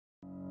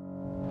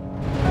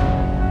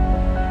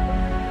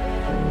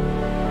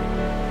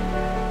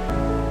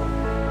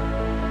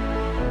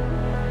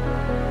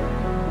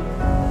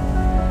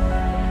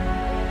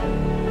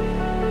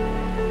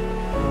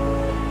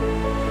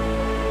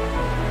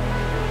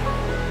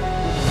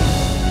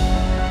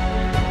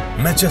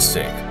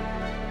majestic,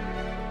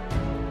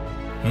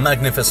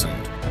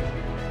 magnificent,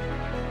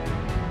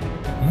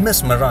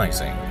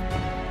 mesmerizing.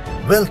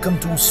 Welcome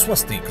to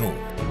Swosti Group,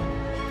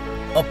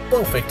 a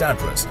perfect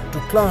address to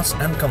class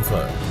and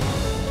comfort.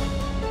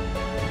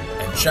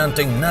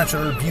 Enchanting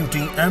natural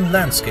beauty and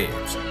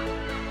landscapes,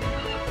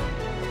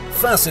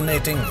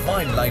 fascinating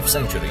wildlife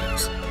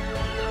sanctuaries,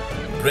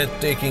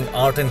 breathtaking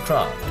art and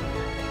craft,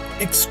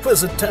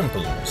 exquisite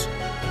temples,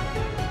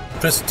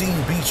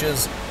 pristine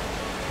beaches,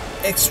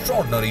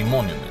 extraordinary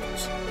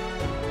monuments.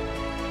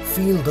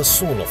 Feel the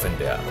soul of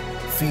India.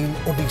 Feel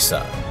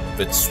Odisha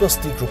with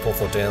Swosti Group of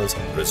Hotels,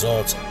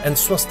 Resorts and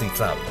Swosti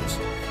Travels.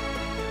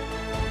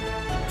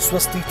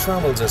 Swosti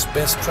Travels is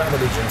best travel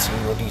agency in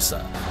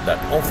Odisha that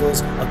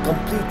offers a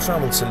complete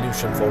travel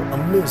solution for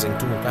amazing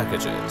tour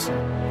packages.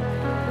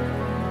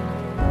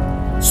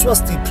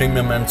 Swosti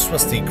Premium and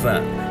Swosti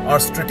Grand are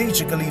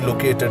strategically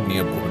located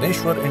near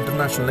Bhubaneswar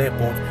International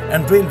Airport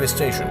and railway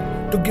station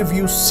to give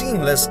you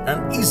seamless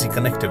and easy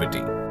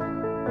connectivity.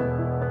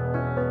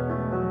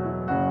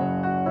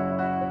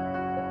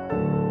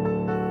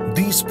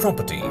 These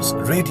properties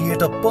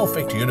radiate a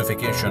perfect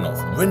unification of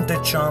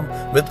vintage charm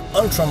with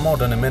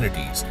ultra-modern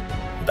amenities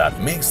that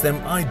makes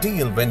them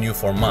ideal venue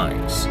for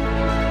mice.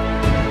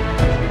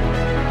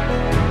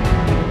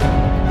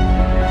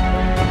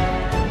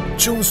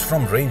 Choose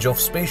from range of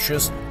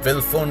spacious,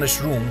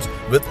 well-furnished rooms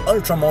with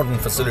ultra-modern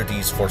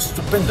facilities for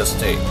stupendous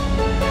stay.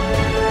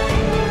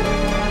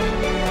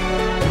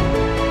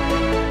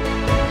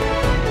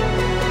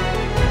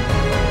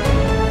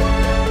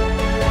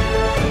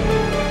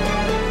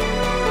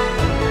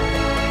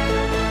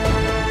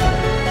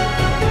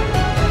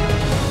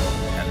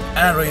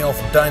 Array of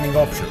dining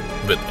options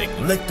with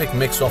eclectic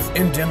mix of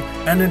Indian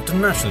and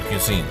international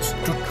cuisines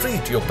to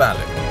treat your palate.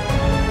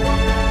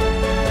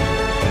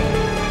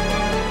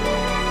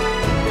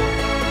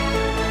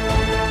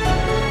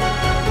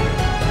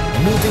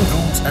 Meeting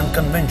rooms and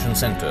convention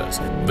centers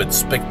with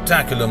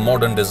spectacular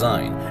modern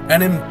design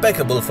and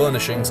impeccable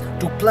furnishings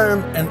to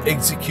plan and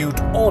execute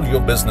all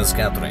your business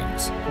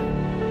gatherings.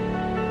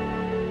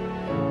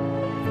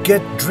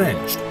 Get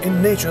drenched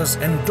in nature's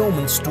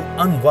endowments to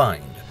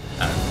unwind.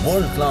 And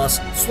world-class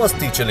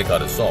Swosti Chilika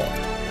Resort,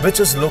 which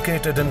is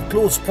located in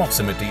close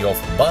proximity of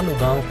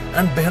Balugaon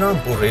and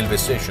Behrampur railway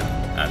station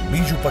and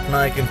Biju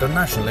Patnaik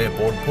International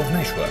Airport,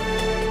 Bhubaneswar.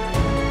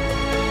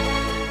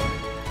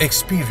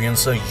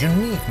 Experience a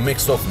unique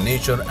mix of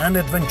nature and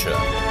adventure.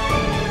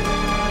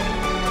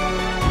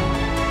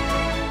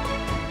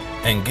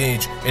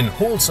 Engage in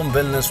wholesome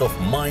wellness of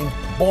mind,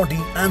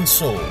 body and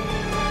soul.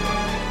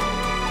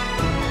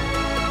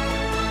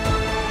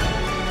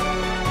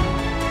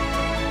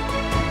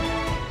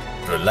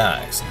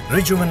 Relax,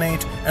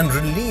 rejuvenate and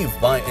relieve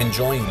by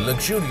enjoying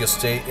luxurious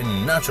stay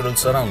in natural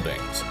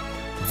surroundings.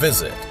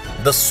 Visit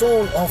the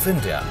soul of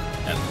India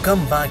and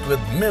come back with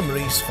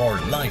memories for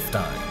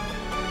lifetime.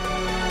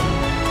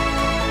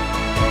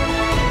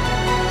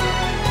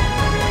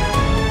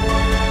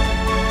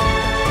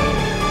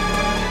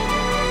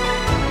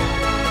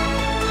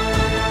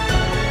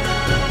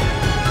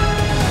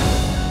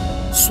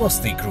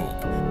 Swosti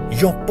Group,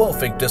 your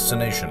perfect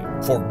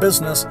destination for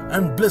business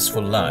and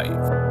blissful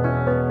life.